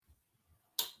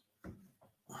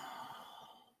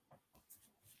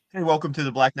Hey, welcome to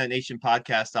the Black Knight Nation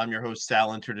podcast. I'm your host,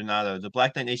 Sal Interdonato. The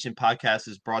Black Knight Nation podcast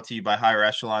is brought to you by Higher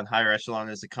Echelon. Higher Echelon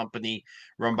is a company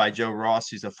run by Joe Ross,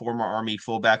 who's a former Army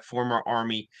fullback, former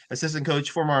Army assistant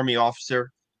coach, former Army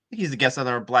officer. He's a guest on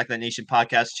our Black Knight Nation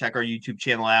podcast. Check our YouTube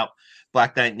channel out,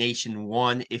 Black Knight Nation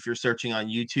 1, if you're searching on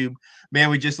YouTube. Man,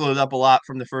 we just loaded up a lot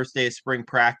from the first day of spring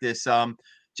practice.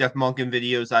 Jeff Monken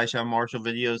videos, Aisha Marshall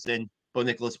videos, and Bo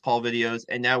Nicholas Paul videos.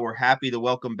 And now we're happy to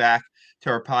welcome back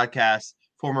to our podcast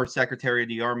former Secretary of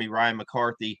the Army, Ryan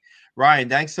McCarthy. Ryan,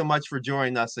 thanks so much for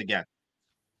joining us again.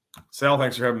 Sal,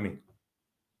 thanks for having me.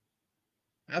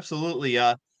 Absolutely.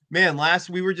 Man,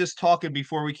 we were just talking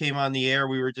before we came on the air.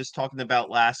 We were just talking about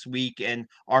last week and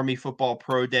Army Football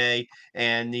Pro Day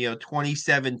and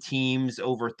 27 teams,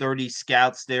 over 30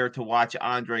 scouts there to watch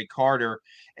Andre Carter.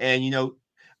 And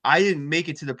I didn't make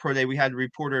it to the pro day. We had a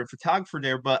reporter and photographer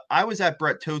there, but I was at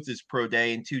Brett Toth's pro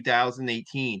day in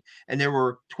 2018, and there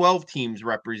were 12 teams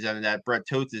represented at Brett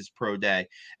Toth's pro day.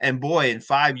 And boy, in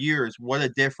 5 years, what a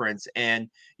difference. And,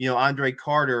 Andre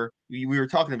Carter, we were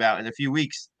talking about in a few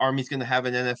weeks, Army's going to have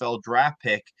an NFL draft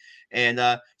pick. And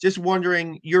just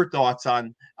wondering your thoughts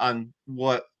on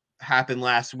what happened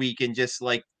last week and just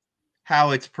like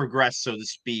how it's progressed, so to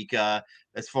speak,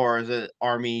 as far as an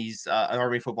Army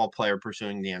football player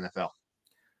pursuing the NFL.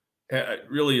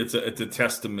 Really, it's a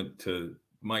testament to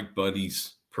Mike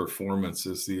Buddy's performance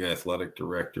as the athletic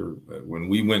director. When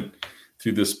we went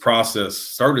through this process,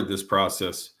 started this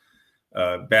process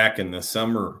back in the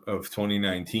summer of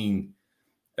 2019,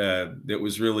 that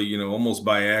was really, almost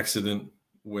by accident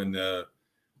when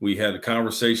we had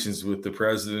conversations with the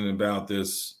president about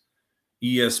this.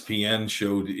 ESPN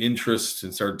showed interest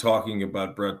and started talking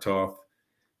about Brett Toth,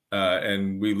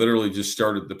 and we literally just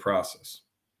started the process.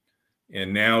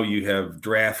 And now you have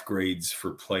draft grades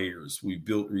for players. We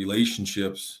built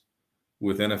relationships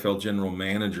with NFL general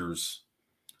managers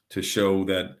to show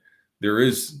that there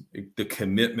is the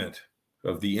commitment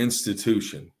of the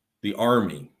institution, the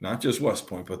Army, not just West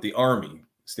Point, but the Army,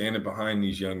 standing behind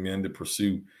these young men to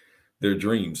pursue their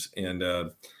dreams. And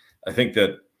I think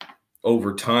that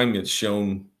over time, it's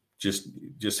shown just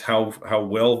how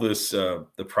well this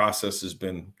the process has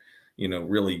been,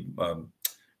 really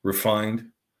refined,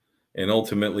 and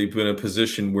ultimately put in a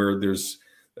position where there's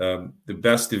the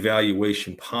best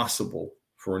evaluation possible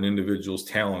for an individual's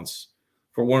talents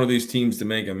for one of these teams to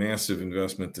make a massive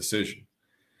investment decision.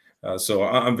 So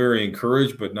I'm very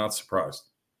encouraged, but not surprised.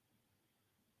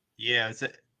 Yeah,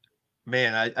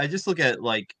 man, I just look at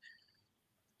like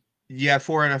you have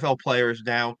four NFL players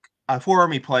now, four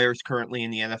Army players currently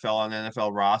in the NFL on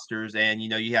NFL rosters, and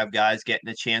you have guys getting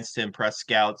a chance to impress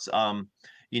scouts.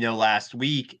 Last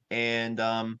week, and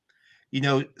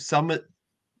some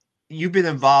you've been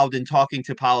involved in talking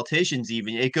to politicians.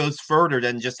 Even it goes further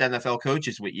than just NFL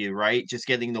coaches with you, right? Just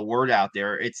getting the word out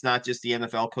there. It's not just the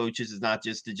NFL coaches. It's not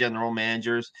just the general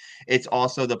managers. It's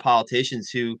also the politicians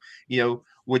who,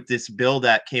 with this bill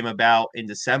that came about in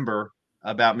December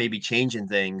about maybe changing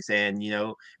things. And,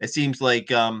 it seems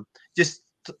like just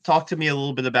talk to me a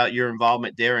little bit about your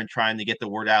involvement there and trying to get the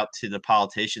word out to the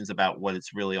politicians about what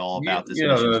it's really all about. This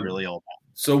mission is really all about.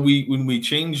 So when we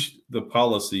changed the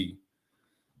policy,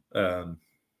 really,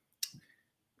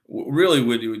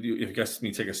 if you guys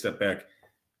me take a step back,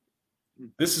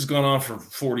 this has gone on for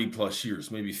 40 plus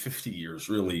years, maybe 50 years,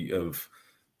 really, of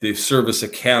the service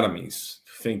academies.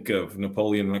 Think of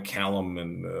Napoleon McCallum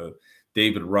and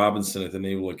David Robinson at the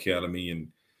Naval Academy, and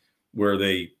where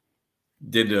they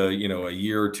did a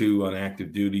year or two on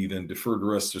active duty, then deferred the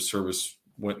rest of their service,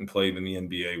 went and played in the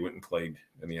NBA, went and played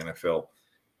in the NFL.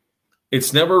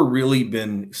 It's never really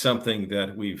been something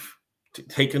that we've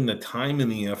taken the time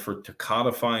and the effort to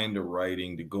codify into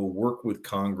writing, to go work with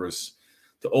Congress,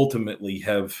 to ultimately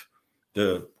have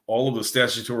all of the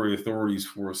statutory authorities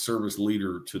for a service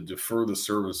leader to defer the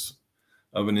service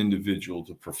of an individual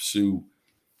to pursue,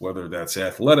 whether that's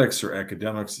athletics or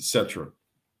academics, etc.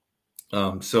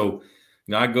 So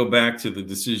now I go back to the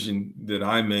decision that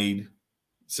I made,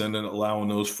 allowing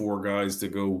those four guys to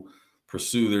go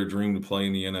pursue their dream to play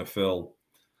in the NFL.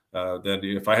 That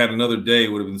if I had another day, it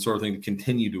would have been the sort of thing to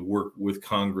continue to work with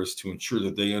Congress to ensure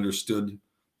that they understood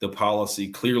the policy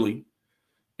clearly,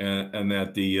 and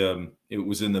that it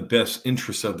was in the best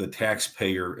interest of the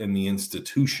taxpayer and the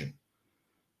institution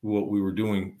what we were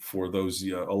doing for those,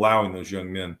 allowing those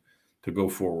young men to go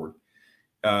forward.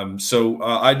 So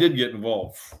I did get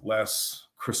involved last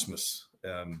Christmas.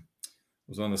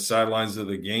 Was on the sidelines of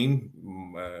the game.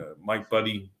 Mike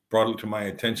Buddy brought it to my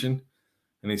attention.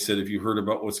 And he said, "Have you heard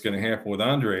about what's going to happen with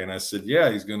Andre?" And I said, "Yeah,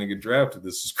 he's going to get drafted.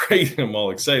 This is great." And I'm all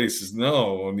excited. He says,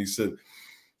 "No." And he said,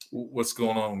 "What's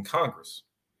going on in Congress?"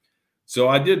 So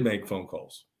I did make phone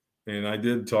calls, and I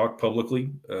did talk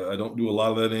publicly. I don't do a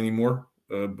lot of that anymore,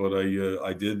 but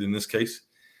I did in this case.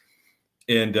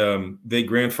 And they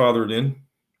grandfathered in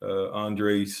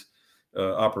Andre's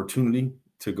opportunity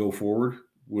to go forward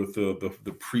with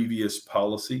the previous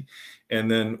policy.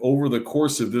 And then over the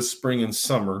course of this spring and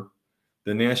summer,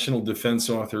 the National Defense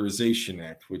Authorization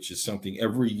Act, which is something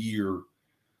every year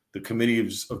the Committee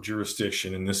of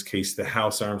Jurisdiction, in this case, the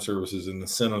House Armed Services and the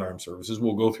Senate Armed Services,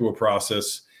 will go through a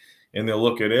process, and they'll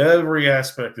look at every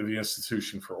aspect of the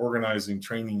institution for organizing,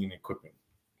 training, and equipment.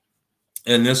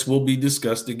 And this will be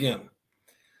discussed again,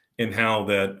 in how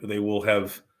that they will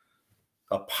have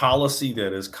a policy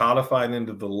that is codified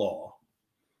into the law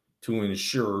to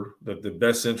ensure that the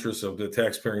best interests of the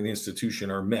taxpayer and the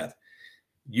institution are met.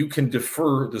 You can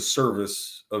defer the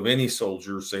service of any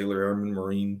soldier, sailor, airman,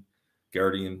 marine,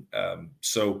 guardian.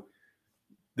 So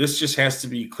this just has to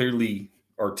be clearly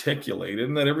articulated,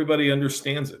 and that everybody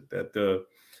understands it. That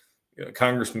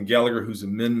Congressman Gallagher, whose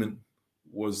amendment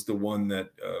was the one that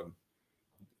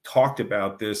talked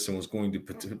about this and was going to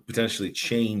potentially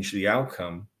change the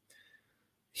outcome,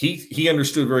 he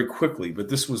understood very quickly, but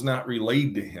this was not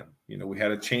relayed to him. We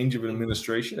had a change of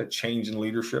administration, a change in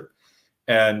leadership.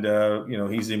 And,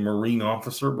 he's a Marine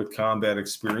officer with combat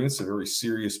experience, a very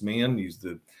serious man. He's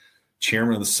the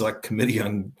chairman of the Select Committee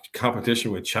on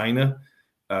Competition with China.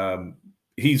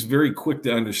 He's very quick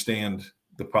to understand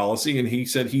the policy, and he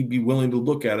said he'd be willing to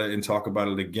look at it and talk about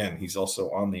it again. He's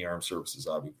also on the Armed Services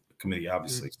Committee,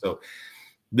 obviously. Mm-hmm. So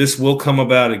this will come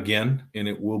about again, and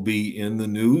it will be in the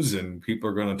news, and people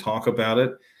are going to talk about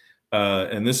it.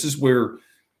 And this is where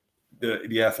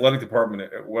the athletic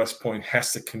department at West Point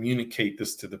has to communicate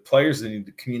this to the players. They need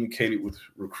to communicate it with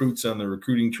recruits on the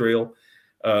recruiting trail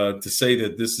to say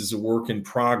that this is a work in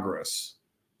progress.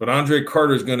 But Andre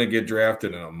Carter is going to get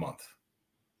drafted in a month,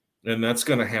 and that's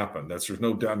going to happen. There's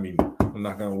no doubt. I mean, I'm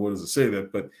not going to what does it say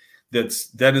that, but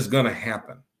that is going to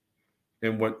happen.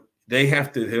 And what they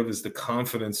have to have is the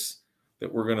confidence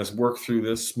that we're going to work through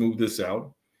this, smooth this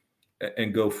out,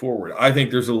 and go forward. I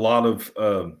think there's a lot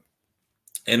of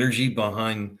energy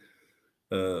behind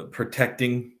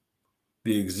protecting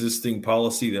the existing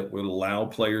policy that would allow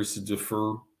players to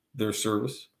defer their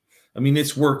service. I mean,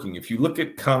 it's working. If you look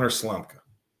at Connor Slomka,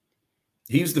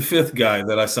 he's the fifth guy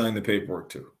that I signed the paperwork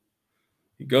to.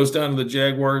 He goes down to the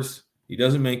Jaguars. He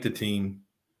doesn't make the team.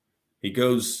 He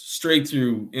goes straight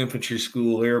through infantry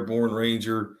school, airborne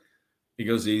ranger. He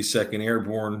goes to 82nd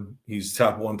Airborne. He's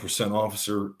top 1%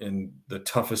 officer in the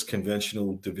toughest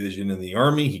conventional division in the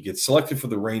Army. He gets selected for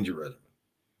the Ranger Regiment.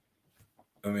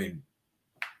 I mean,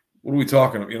 what are we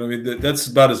talking about? I mean, that's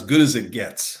about as good as it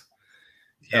gets.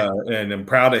 Yeah. And I'm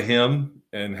proud of him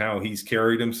and how he's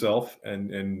carried himself,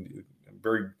 and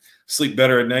sleep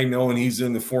better at night knowing he's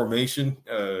in the formation,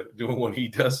 doing what he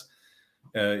does.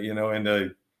 And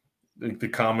the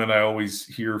comment I always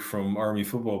hear from Army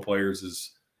football players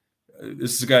is,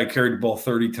 this is a guy who carried the ball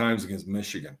 30 times against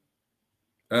Michigan.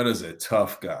 That is a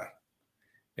tough guy,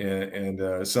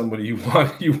 and somebody you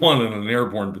want in an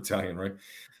airborne battalion, right?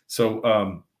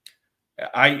 So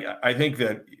I think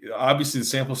that obviously the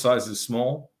sample size is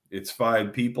small. It's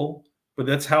 5 people, but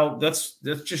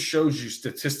that just shows you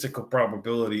statistical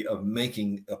probability of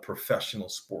making a professional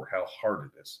sport, how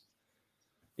hard it is.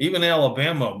 Even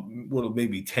Alabama,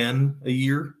 maybe 10 a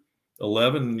year,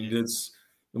 11. It's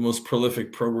the most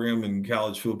prolific program in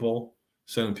college football,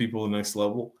 sending people to the next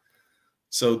level.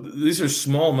 So these are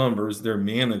small numbers. They're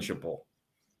manageable.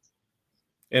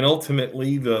 And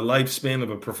ultimately, the lifespan of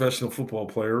a professional football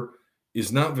player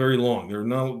is not very long.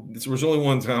 There's only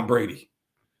one Tom Brady.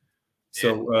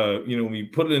 So, when you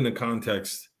put it into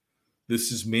context,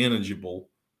 this is manageable.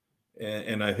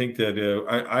 And I think that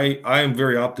I am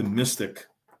very optimistic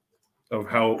of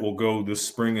how it will go this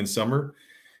spring and summer.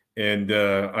 And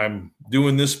I'm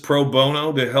doing this pro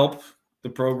bono to help the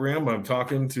program. I'm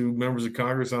talking to members of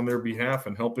Congress on their behalf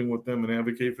and helping with them and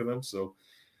advocate for them. So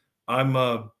I'm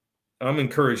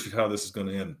encouraged at how this is going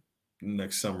to end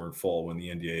next summer and fall when the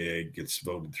NDAA gets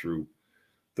voted through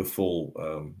the full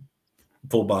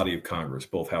body of Congress,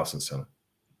 both House and Senate.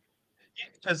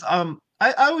 Because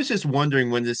I was just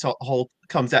wondering when this whole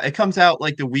comes out. It comes out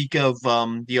like the week of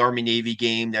the Army Navy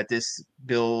game that this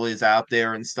bill is out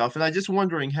there and stuff. And I just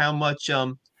wondering how much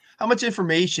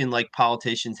information like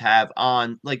politicians have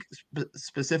on like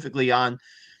specifically on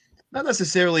not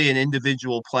necessarily an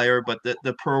individual player, but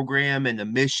the program and the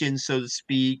mission, so to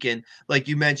speak. And like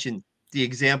you mentioned, the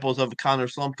examples of Connor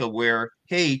Slumka where,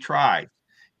 hey, he tried.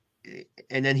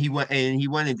 and then he went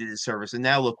into the service, and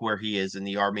now look where he is in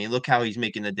the Army, and look how he's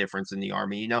making a difference in the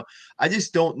Army. I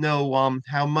just don't know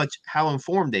how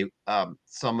informed they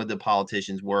some of the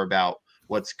politicians were about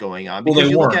what's going on, Well, they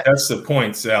because you look weren't. at That's the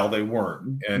point, Sal. They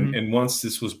weren't. And Mhm. and once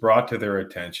this was brought to their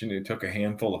attention, it took a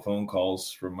handful of phone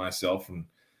calls from myself and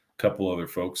a couple other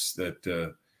folks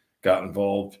that got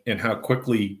involved, and how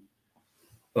quickly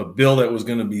a bill that was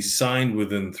going to be signed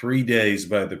within 3 days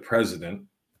by the president,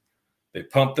 they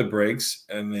pumped the brakes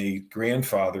and they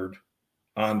grandfathered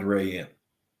Andre in.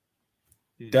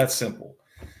 That's simple.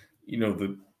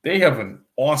 They have an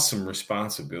awesome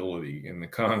responsibility in the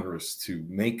Congress to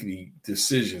make the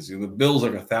decisions. The bill's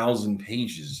like 1,000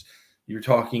 pages. You're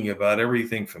talking about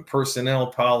everything from personnel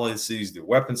policies to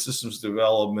weapon systems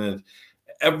development,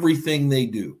 everything they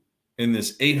do in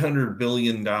this $800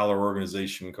 billion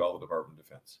organization we call the Department of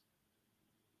Defense.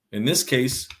 In this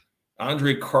case,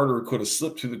 Andre Carter could have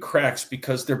slipped through the cracks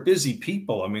because they're busy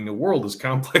people. I mean, the world is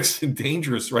complex and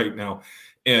dangerous right now.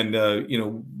 And,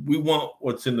 we want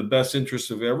what's in the best interest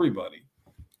of everybody.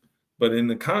 But in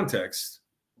the context,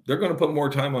 they're going to put more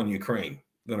time on Ukraine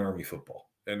than Army football.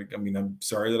 And I mean, I'm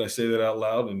sorry that I say that out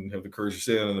loud and have the courage to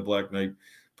say that on the Black Knight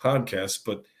podcast.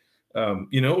 But,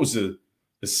 it was a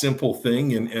simple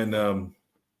thing. And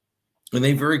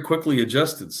they very quickly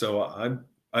adjusted. So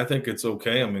I think it's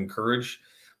okay. I'm encouraged.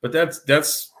 But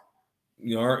that's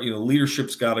our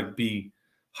leadership's got to be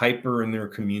hyper in their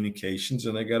communications,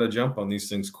 and they got to jump on these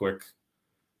things quick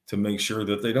to make sure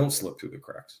that they don't slip through the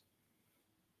cracks.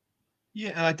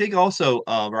 Yeah, and I think also,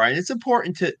 Ryan, it's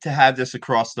important to have this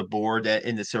across the board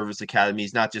in the service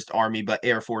academies, not just Army, but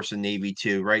Air Force and Navy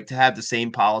too, right? To have the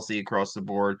same policy across the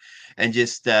board, and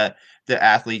just the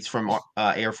athletes from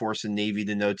Air Force and Navy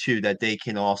to know too that they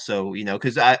can also,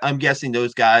 because I'm guessing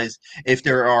those guys, if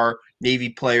there are Navy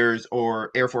players or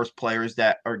Air Force players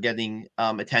that are getting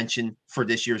attention for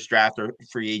this year's draft or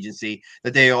free agency,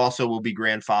 that they also will be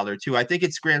grandfathered too. I think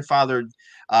it's grandfathered.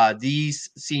 These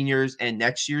seniors and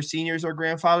next year's seniors are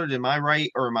grandfathered. Am I right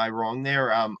or am I wrong there?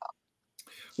 Well,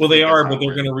 I they think that's are, how but it they're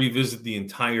went. going to revisit the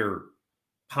entire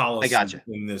I policy gotcha.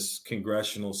 in this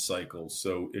congressional cycle,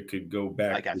 so it could go I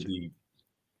back to gotcha.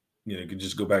 it could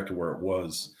just go back to where it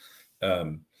was.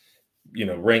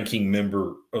 Ranking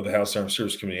member of the House Armed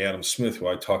Services Committee, Adam Smith, who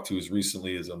I talked to as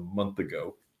recently as a month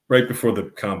ago, right before the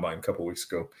combine, a couple of weeks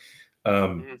ago,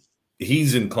 Mhm.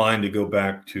 he's inclined to go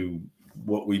back to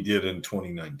what we did in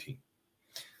 2019.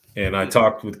 And I Mhm.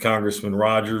 talked with Congressman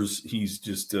Rogers. He's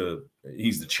just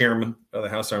he's the chairman of the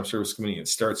House Armed Services Committee. It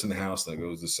starts in the House, then it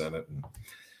goes to the Senate,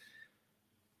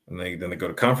 and then they go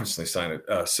to conference and they sign it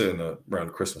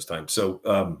around Christmas time.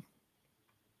 So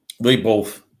they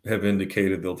both have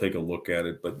indicated they'll take a look at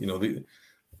it. But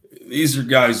these are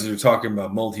guys that are talking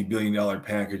about multi-billion-dollar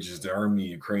packages to arm the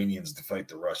Ukrainians to fight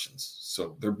the Russians.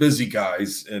 So they're busy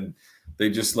guys, and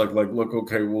they just look,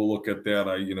 okay, we'll look at that.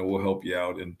 We'll help you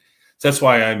out, and so that's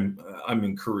why I'm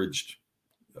encouraged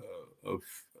of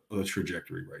the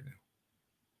trajectory right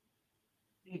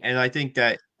now. And I think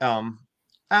that I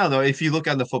don't know, if you look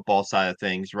on the football side of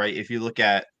things, right? If you look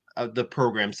at the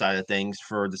program side of things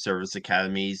for the service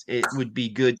academies, it would be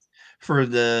good for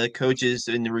the coaches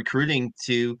and the recruiting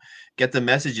to get the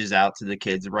messages out to the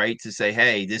kids, right? To say,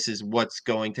 hey, this is what's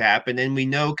going to happen. And we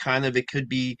know kind of it could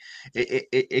be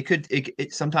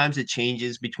sometimes it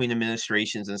changes between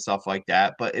administrations and stuff like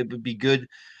that, but it would be good.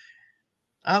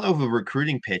 I don't know if a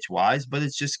recruiting pitch wise, but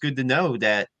it's just good to know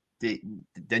that the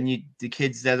the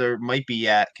kids that might be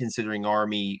at considering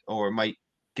Army, or might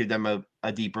give them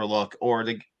a deeper look, or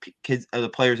kids, the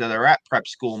players that are at prep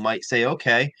school might say,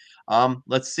 okay,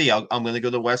 let's see, I'm going to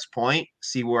go to West Point,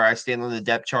 see where I stand on the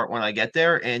depth chart when I get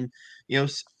there, and you know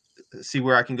s- see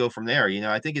where I can go from there.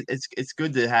 I think it's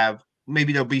good to have.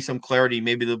 Maybe there'll be some clarity.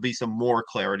 Maybe there'll be some more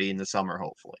clarity in the summer,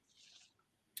 hopefully.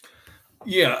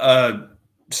 Yeah.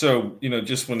 So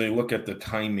just when they look at the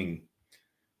timing,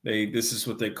 this is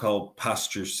what they call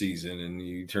posture season, and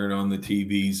you turn on the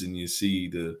TVs and you see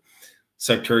the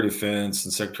Secretary of Defense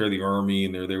and Secretary of the Army,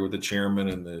 and they're there with the chairman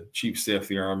and the chief staff of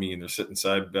the Army, and they're sitting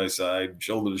side by side,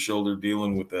 shoulder to shoulder,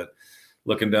 dealing with that,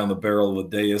 looking down the barrel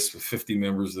of the dais with 50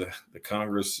 members of the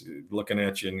Congress looking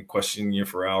at you and questioning you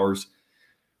for hours.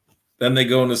 Then they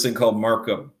go in this thing called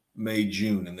markup May,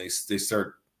 June, and they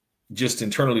start just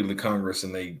internally to the Congress,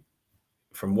 and they,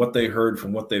 from what they heard,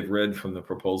 from what they've read from the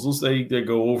proposals, they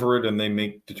go over it and they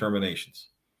make determinations.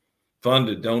 Fund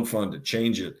it, don't fund it,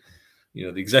 change it. The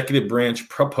executive branch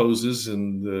proposes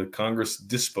and the Congress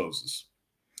disposes,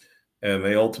 and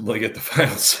they ultimately get the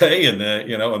final say. And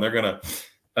and they're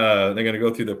gonna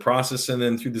go through the process, and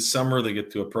then through the summer they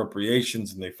get to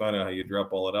appropriations and they find out how you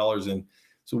drop all the dollars in.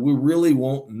 So we really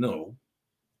won't know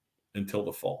until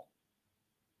the fall.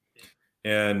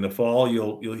 And the fall,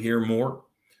 you'll hear more,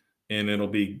 and it'll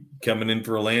be coming in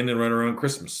for a landing right around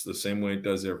Christmas, the same way it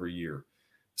does every year.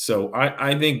 So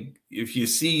I think if you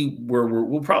see where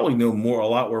we'll probably know a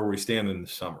lot where we stand in the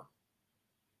summer.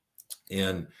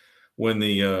 And when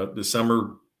the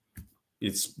summer,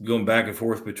 it's going back and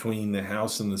forth between the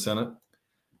House and the Senate,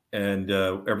 and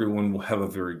everyone will have a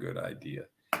very good idea.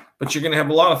 But you're going to have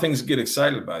a lot of things to get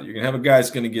excited about. You're going to have a guy that's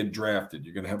going to get drafted.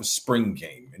 You're going to have a spring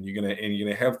game, and you're going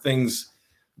to have things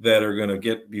that are going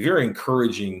to be very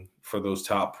encouraging for those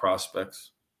top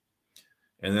prospects.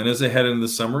 And then as they head into the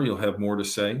summer, you'll have more to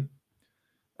say.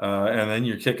 And then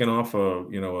you're kicking off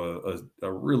a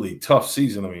really tough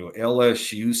season. I mean,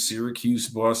 LSU, Syracuse,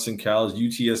 Boston College,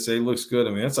 UTSA looks good. I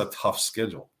mean, that's a tough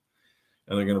schedule,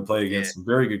 and they're going to play against some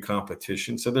very good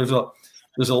competition. So there's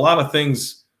a lot of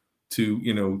things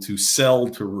to sell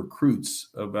to recruits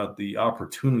about the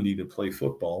opportunity to play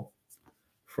football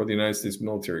for the United States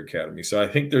Military Academy. So I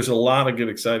think there's a lot to get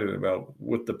excited about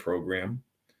with the program,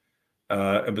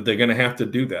 but they're going to have to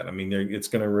do that. I mean, it's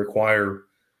going to require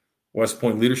West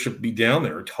Point leadership to be down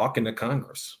there talking to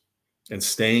Congress and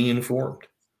staying informed.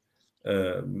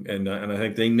 And I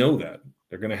think they know that.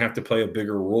 They're going to have to play a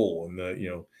bigger role.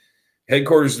 And,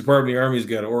 headquarters Department of the Army has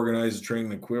got to organize, train,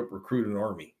 equip, recruit an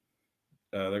Army.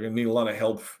 They're going to need a lot of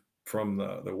help from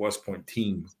the West Point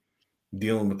team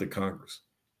dealing with the Congress.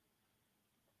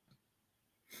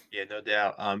 Yeah, no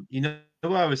doubt.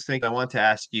 What I was thinking, I want to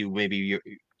ask you maybe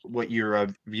what your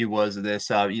view was of this.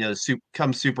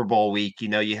 Come Super Bowl week,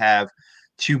 you have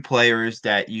two players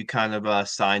that you kind of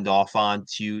signed off on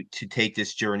to take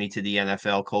this journey to the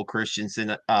NFL. Cole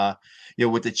Christensen,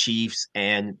 with the Chiefs,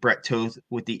 and Brett Toth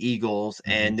with the Eagles,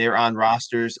 and they're on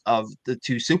rosters of the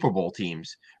two Super Bowl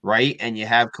teams, right? And you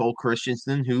have Cole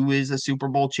Christensen, who is a Super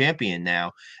Bowl champion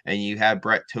now, and you have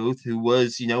Brett Toth, who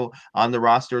was, on the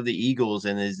roster of the Eagles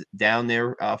and is down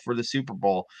there for the Super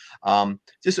Bowl.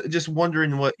 Just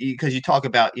wondering because you talk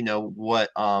about, what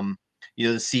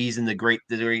the season, the great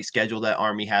schedule that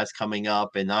Army has coming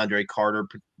up, and Andre Carter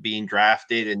being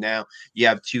drafted, and now you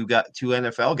have two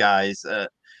NFL guys,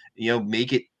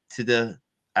 make it to the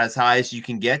as high as you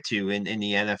can get to in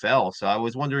the NFL. So I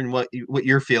was wondering what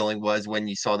your feeling was when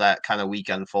you saw that kind of week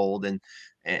unfold and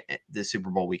the Super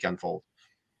Bowl week unfold.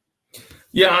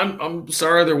 Yeah, I'm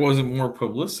sorry there wasn't more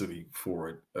publicity for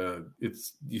it.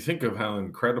 You think of how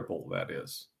incredible that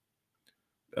is.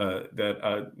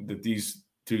 That these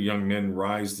two young men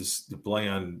rise to play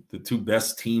on the two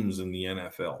best teams in the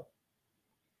NFL.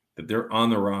 That they're on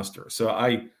the roster. So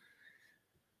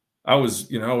I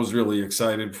was really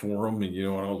excited for them, and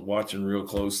I was watching real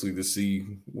closely to see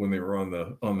when they were on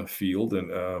the field,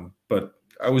 and but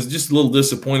I was just a little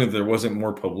disappointed there wasn't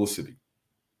more publicity.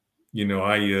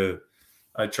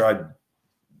 I tried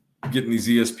getting these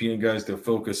ESPN guys to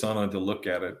focus on it, to look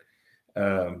at it.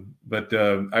 But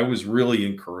I was really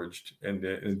encouraged, and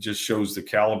it just shows the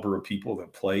caliber of people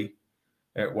that play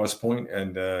at West Point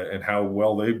and how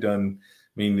well they've done.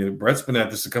 I mean, Brett's been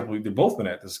at this they've both been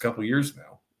at this a couple of years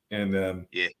now. And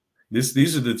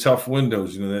these are the tough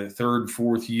windows, that third,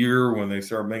 fourth year when they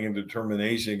start making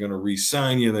determination, they're going to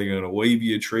re-sign you, they're going to waive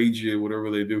you, trade you, whatever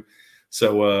they do.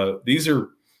 So these are,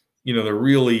 they're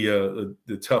really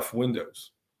the tough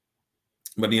windows.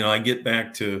 But, I get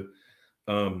back to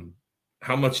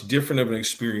how much different of an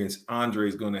experience Andre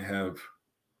is going to have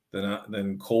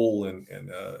than Cole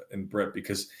and Brett,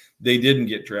 because they didn't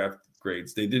get draft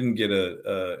grades. They didn't get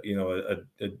a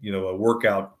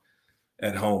workout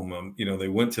at home. They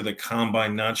went to the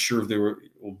combine, not sure if they were.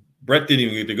 Well, Brett didn't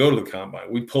even get to go to the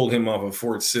combine. We pulled him off of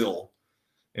Fort Sill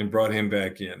and brought him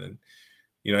back in. And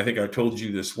I think I told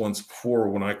you this once before,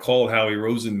 when I called Howie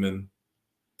Rosenman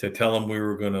to tell him we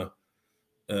were going to,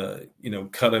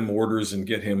 cut him orders and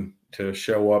get him to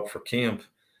show up for camp.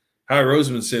 Howie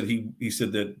Roseman said he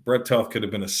said that Brett Toth could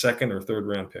have been a second or third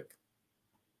round pick.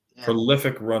 Yeah.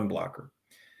 Prolific run blocker.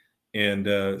 And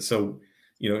so,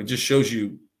 it just shows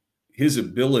you his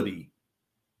ability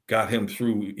got him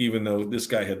through, even though this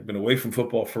guy had been away from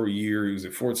football for a year. He was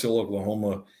at Fort Sill,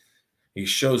 Oklahoma. He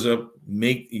shows up,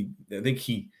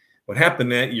 what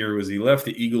happened that year was he left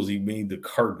the Eagles, he made the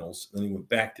Cardinals, then he went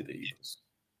back to the Eagles.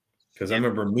 Because I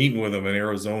remember meeting with him in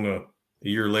Arizona a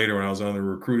year later when I was on the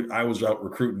recruit. I was out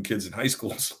recruiting kids in high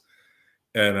schools.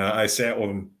 And I sat with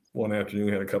him one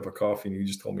afternoon, had a cup of coffee, and he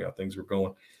just told me how things were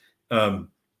going.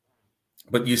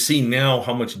 But you see now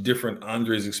how much different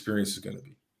Andre's experience is going to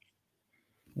be.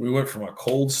 We went from a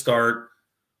cold start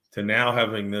to now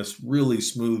having this really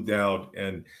smoothed out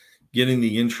and getting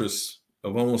the interest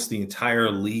of almost the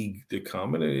entire league to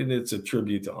come, and it's a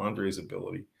tribute to Andre's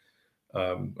ability.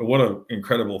 What an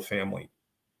incredible family.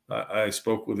 I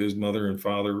spoke with his mother and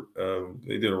father.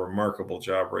 They did a remarkable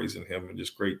job raising him, and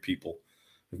just great people.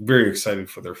 Very excited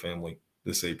for their family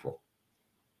this April.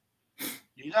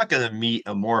 You're not going to meet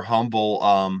a more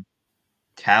humble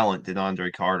talent than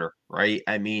Andre Carter, right?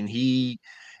 I mean, he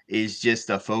is just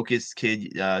a focused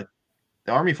kid.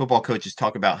 The Army football coaches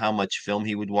talk about how much film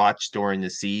he would watch during the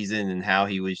season and how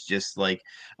he was just like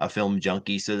a film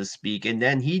junkie, so to speak. And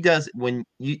then he does when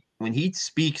he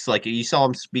speaks, like you saw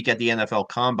him speak at the NFL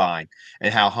Combine,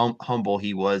 and how humble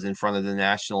he was in front of the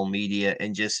national media,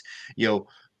 and just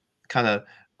kind of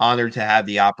honored to have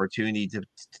the opportunity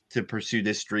to pursue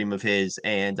this dream of his.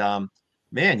 And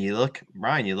man, you look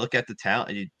at the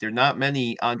talent. There are not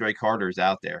many Andre Carters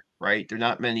out there, right? There are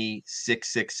not many 6'6",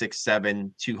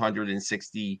 6'7",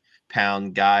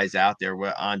 260-pound guys out there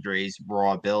with Andre's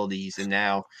raw abilities. And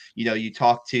now, you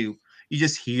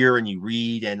just hear and you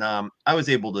read. And I was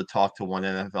able to talk to one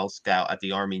NFL scout at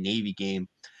the Army Navy game,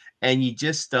 and you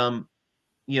just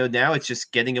now it's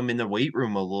just getting them in the weight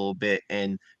room a little bit,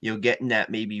 and getting that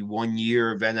maybe 1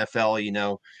 year of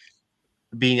NFL,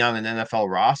 being on an NFL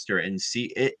roster, and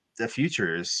see it. The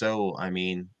future is so, I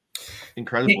mean,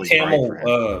 incredibly bright for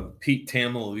him. Pete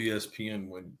Thamel of ESPN,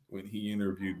 when he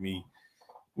interviewed me,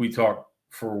 we talked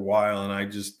for a while, and I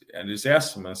just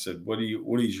asked him. I said, "What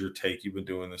is your take? You've been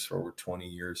doing this for over 20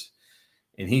 years,"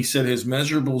 and he said his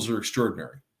measurables are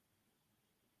extraordinary.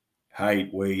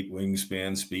 Height, weight,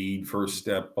 wingspan, speed, first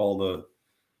step, all the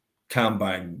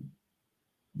combine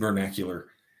vernacular.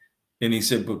 And he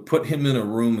said, but put him in a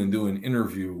room and do an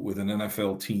interview with an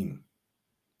NFL team,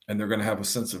 and they're going to have a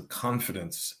sense of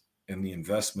confidence in the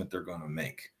investment they're going to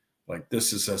make. Like,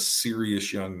 this is a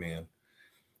serious young man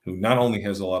who not only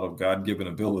has a lot of God-given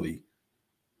ability,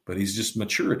 but he's just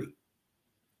maturity.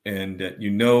 And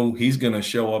he's going to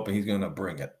show up and he's going to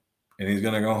bring it. And he's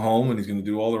going to go home and he's going to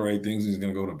do all the right things. And he's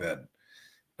going to go to bed.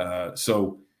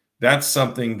 So that's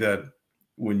something that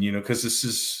because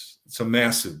it's a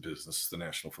massive business, the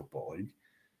National Football League,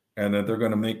 and that they're going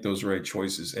to make those right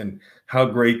choices. And how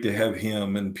great to have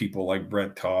him and people like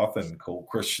Brett Toth and Cole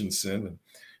Christensen and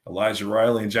Elijah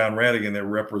Riley and John Radigan that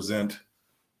represent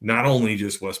not only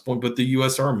just West Point, but the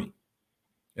U.S. Army.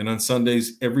 And on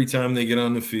Sundays, every time they get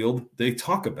on the field, they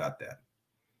talk about that.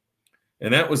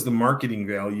 And that was the marketing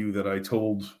value that I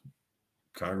told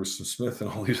Congressman Smith and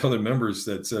all these other members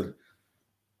that said,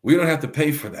 we don't have to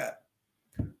pay for that.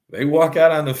 They walk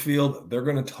out on the field, they're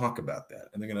going to talk about that.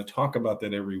 And they're going to talk about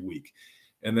that every week.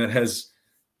 And that has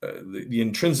the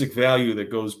intrinsic value that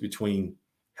goes between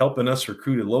helping us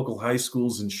recruit at local high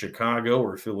schools in Chicago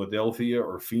or Philadelphia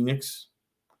or Phoenix,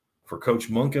 for Coach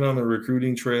Monken on the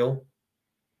recruiting trail.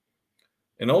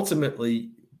 And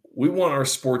ultimately, we want our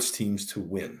sports teams to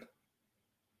win.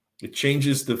 It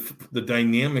changes the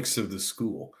dynamics of the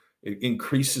school. It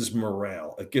increases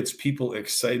morale. It gets people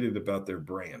excited about their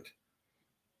brand.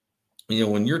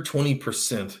 When you're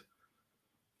 20%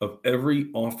 of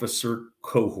every officer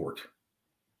cohort,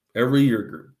 every year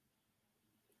group,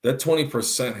 that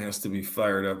 20% has to be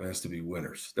fired up, has to be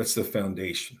winners. That's the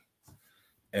foundation.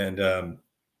 And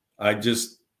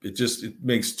it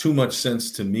makes too much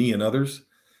sense to me and others,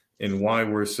 and why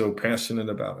we're so passionate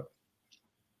about it.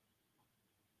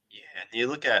 Yeah, and you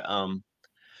look at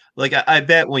I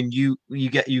bet when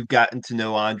you've gotten to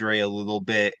know Andre a little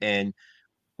bit, and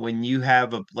when you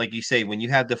have like you say, when you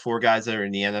have the four guys that are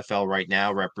in the NFL right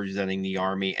now representing the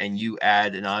Army, and you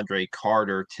add an Andre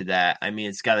Carter to that, I mean,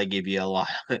 it's got to give you a lot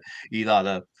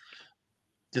of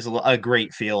just a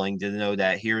great feeling to know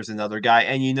that here's another guy.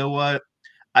 And you know what?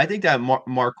 I think that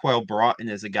Marquel Broughton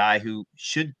is a guy who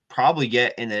should probably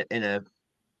get in a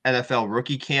NFL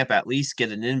rookie camp, at least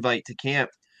get an invite to camp,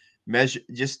 measure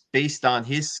just based on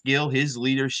his skill, his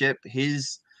leadership,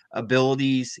 his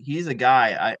abilities. He's a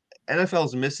guy.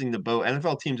 NFL's missing the boat.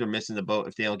 NFL teams are missing the boat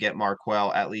if they don't get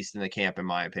Marquel at least in the camp, in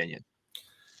my opinion.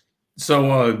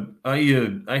 So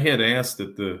I had asked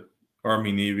at the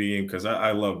Army Navy game, because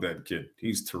I love that kid.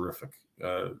 He's terrific.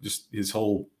 Just his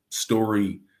whole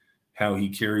story, how he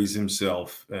carries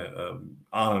himself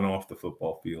on and off the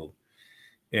football field.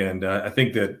 And I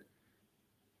think that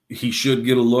he should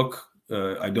get a look.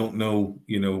 I don't know,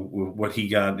 what he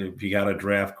got, if he got a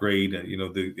draft grade.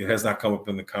 It has not come up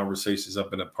in the conversations. I've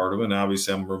been a part of it. And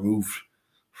obviously, I'm removed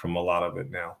from a lot of it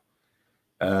now.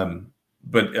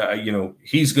 But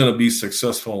he's going to be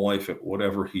successful in life at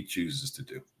whatever he chooses to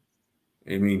do.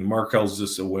 I mean, Markel's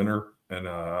just a winner. And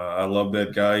I love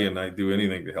that guy, and I do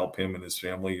anything to help him and his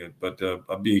family. But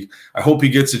I hope he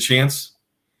gets a chance.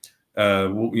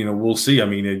 We'll see. I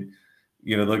mean,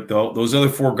 like those other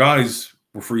four guys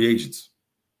were free agents,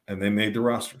 and they made the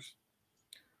rosters.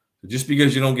 So just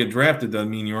because you don't get drafted doesn't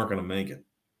mean you aren't going to make it.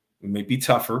 It may be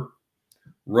tougher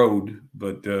road,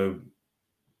 but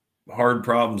hard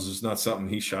problems is not something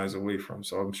he shies away from.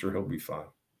 So I'm sure he'll be fine.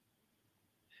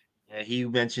 Yeah, he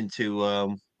mentioned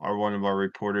to one of our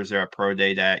reporters there at Pro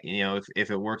Day that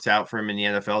if it works out for him in the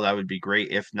NFL, that would be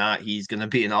great. If not, he's going to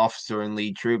be an officer in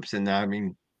lead troops, and I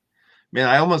mean, man,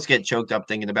 I almost get choked up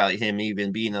thinking about him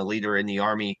even being a leader in the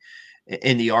army.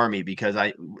 In the army, because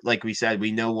like we said,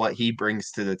 we know what he brings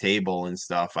to the table and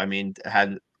stuff. I mean,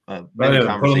 had Oh many yeah, put him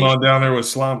conversations. on down there with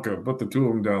Slomka. Put the two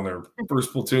of them down there.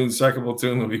 First platoon, second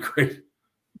platoon would be great.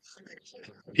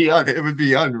 Yeah, it would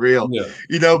be unreal. Yeah.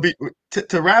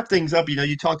 To wrap things up,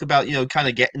 you talked about, kind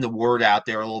of getting the word out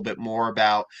there a little bit more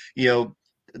about,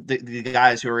 the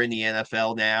guys who are in the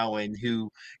NFL now and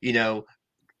who,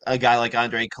 a guy like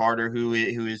Andre Carter who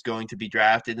is going to be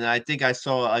drafted. And I think I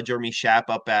saw Jeremy Schaap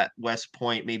up at West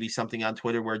Point, maybe something on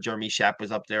Twitter where Jeremy Schaap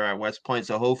was up there at West Point.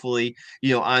 So hopefully,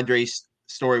 Andre's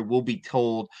story will be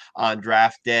told on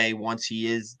draft day once he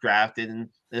is drafted, and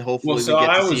Well, hopefully we so get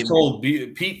I to see was him. told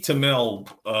Pete Tamel,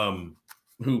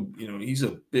 who he's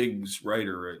a big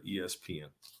writer at ESPN,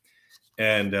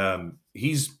 and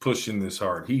he's pushing this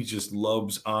hard. He just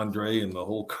loves Andre and the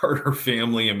whole Carter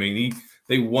family. I mean,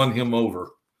 they won him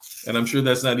over, and I'm sure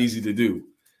that's not easy to do.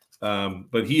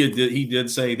 But he did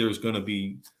say there's going to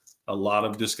be a lot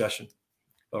of discussion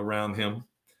around him.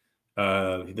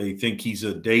 They think he's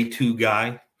a day two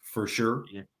guy for sure.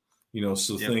 Yeah.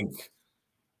 So Yep. think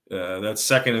that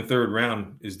second and third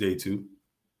round is day two.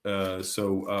 That's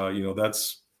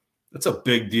a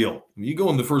big deal. When you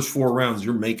go in the first 4 rounds,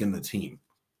 you're making the team.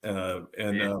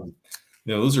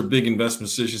 Those are big investment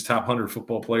decisions, top 100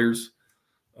 football players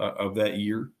of that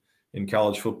year in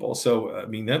college football. So, I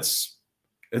mean, that's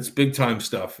big time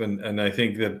stuff. And I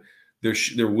think that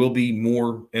there will be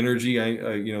more energy,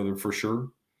 for sure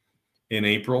in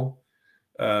April.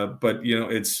 But,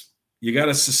 you got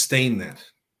to sustain that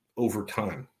over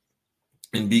time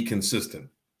and be consistent.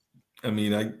 I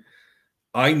mean,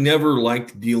 I never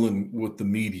liked dealing with the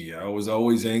media. I was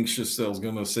always anxious that I was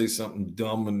going to say something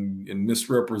dumb and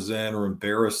misrepresent or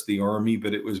embarrass the Army,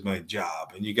 but it was my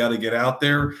job. And you got to get out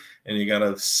there and you got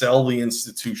to sell the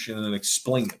institution and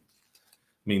explain it.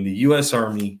 I mean, the U.S.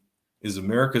 Army is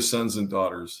America's sons and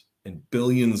daughters and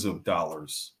billions of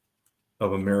dollars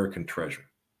of American treasure.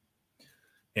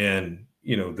 And,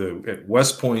 at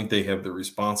West Point, they have the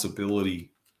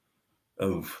responsibility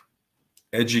of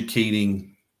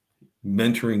educating,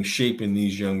 mentoring, shaping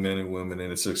these young men and women.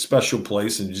 And it's a special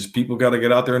place, and just people got to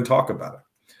get out there and talk about it.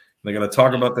 They got to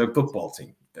talk about that football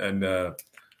team. And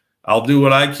I'll do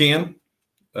what I can,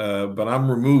 but I'm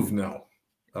removed now.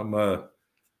 I'm a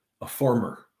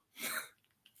former.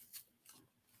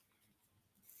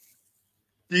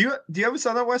 Do you have a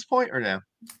son at West Point or no?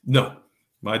 No,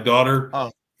 my daughter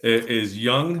is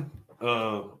young.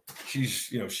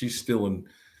 She's still in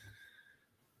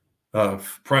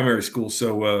primary school.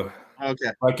 So okay,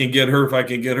 if I can get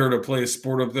her to play a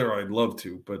sport up there, I'd love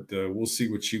to. But we'll see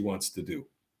what she wants to do.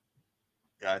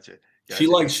 Gotcha.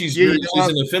 She's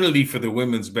an affinity for the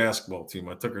women's basketball team.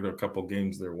 I took her to a couple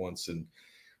games there once, and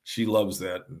she loves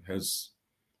that and has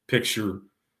picture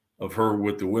of her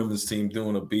with the women's team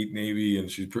doing a beat Navy, and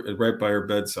she's right by her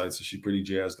bedside, so she's pretty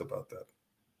jazzed about that.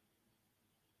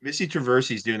 Missy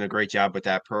Traversi's doing a great job with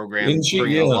that program. Isn't she?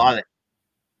 Bringing Yeah. a lot of.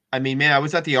 I mean, man, I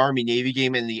was at the Army Navy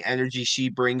game, and the energy she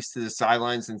brings to the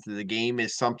sidelines and to the game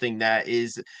is something that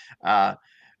is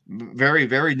very,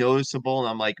 very noticeable. And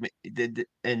I'm like,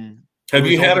 have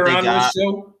you had her on this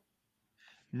show?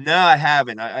 No, I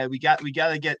haven't. We got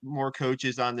to get more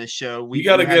coaches on this show. We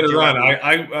got to get her on.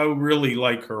 I really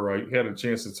like her. I had a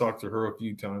chance to talk to her a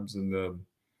few times, and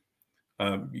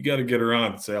you got to get her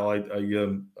on, Sal.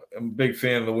 I'm a big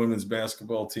fan of the women's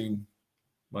basketball team.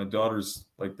 My daughter's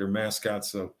like their mascot,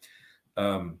 so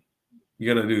you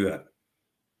got to do that.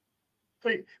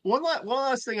 Wait, one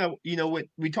last thing. When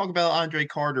we talk about Andre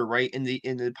Carter, right, in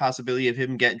the possibility of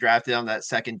him getting drafted on that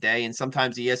second day, and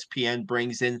sometimes ESPN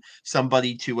brings in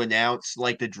somebody to announce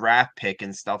like the draft pick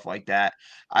and stuff like that.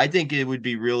 I think it would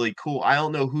be really cool. I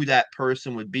don't know who that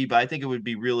person would be, but I think it would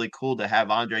be really cool to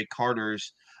have Andre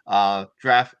Carter's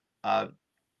draft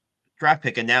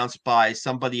pick announced by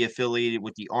somebody affiliated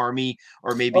with the Army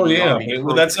or maybe the Army.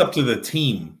 Well, that's up to the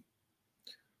team.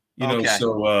 Okay.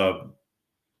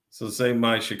 So say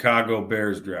my Chicago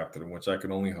Bears drafted him, which I can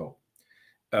only hope,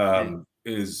 it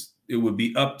would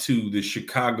be up to the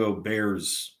Chicago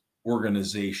Bears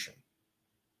organization.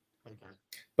 Okay.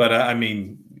 But I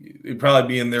mean, it'd probably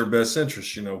be in their best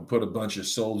interest, put a bunch of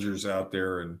soldiers out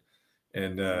there and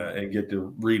and get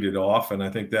to read it off. And I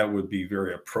think that would be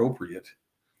very appropriate.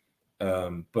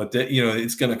 But that,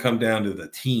 it's going to come down to the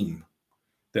team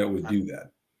that would do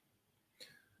that.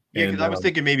 Yeah, because I was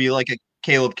thinking maybe like a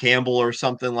Caleb Campbell or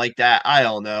something like that. I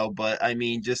don't know, but I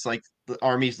mean, just like the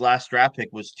Army's last draft pick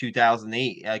was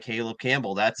 2008. Caleb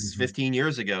Campbell. That's 15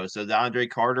 years ago. So the Andre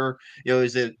Carter,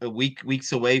 is a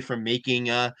weeks away from making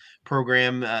the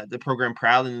program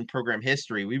proud and program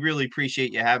history. We really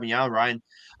appreciate you having you on, Ryan.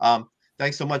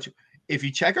 Thanks so much. If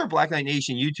you check our Black Knight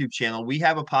Nation YouTube channel, we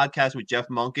have a podcast with Jeff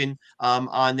Monken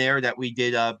on there that we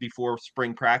did before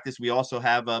spring practice. We also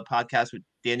have a podcast with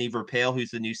Danny Verpale, who's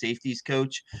the new safeties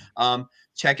coach.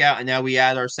 Check out. And now we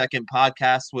add our second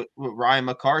podcast with Ryan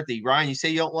McCarthy. Ryan, you say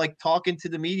you don't like talking to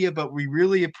the media, but we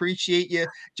really appreciate you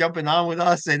jumping on with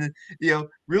us and,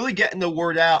 really getting the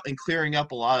word out and clearing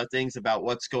up a lot of things about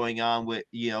what's going on with,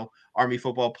 Army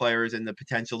football players and the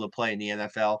potential to play in the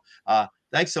NFL.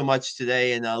 Thanks so much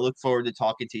today, and look forward to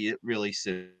talking to you really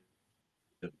soon.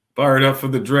 Fired up for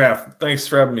the draft. Thanks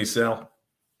for having me, Sal.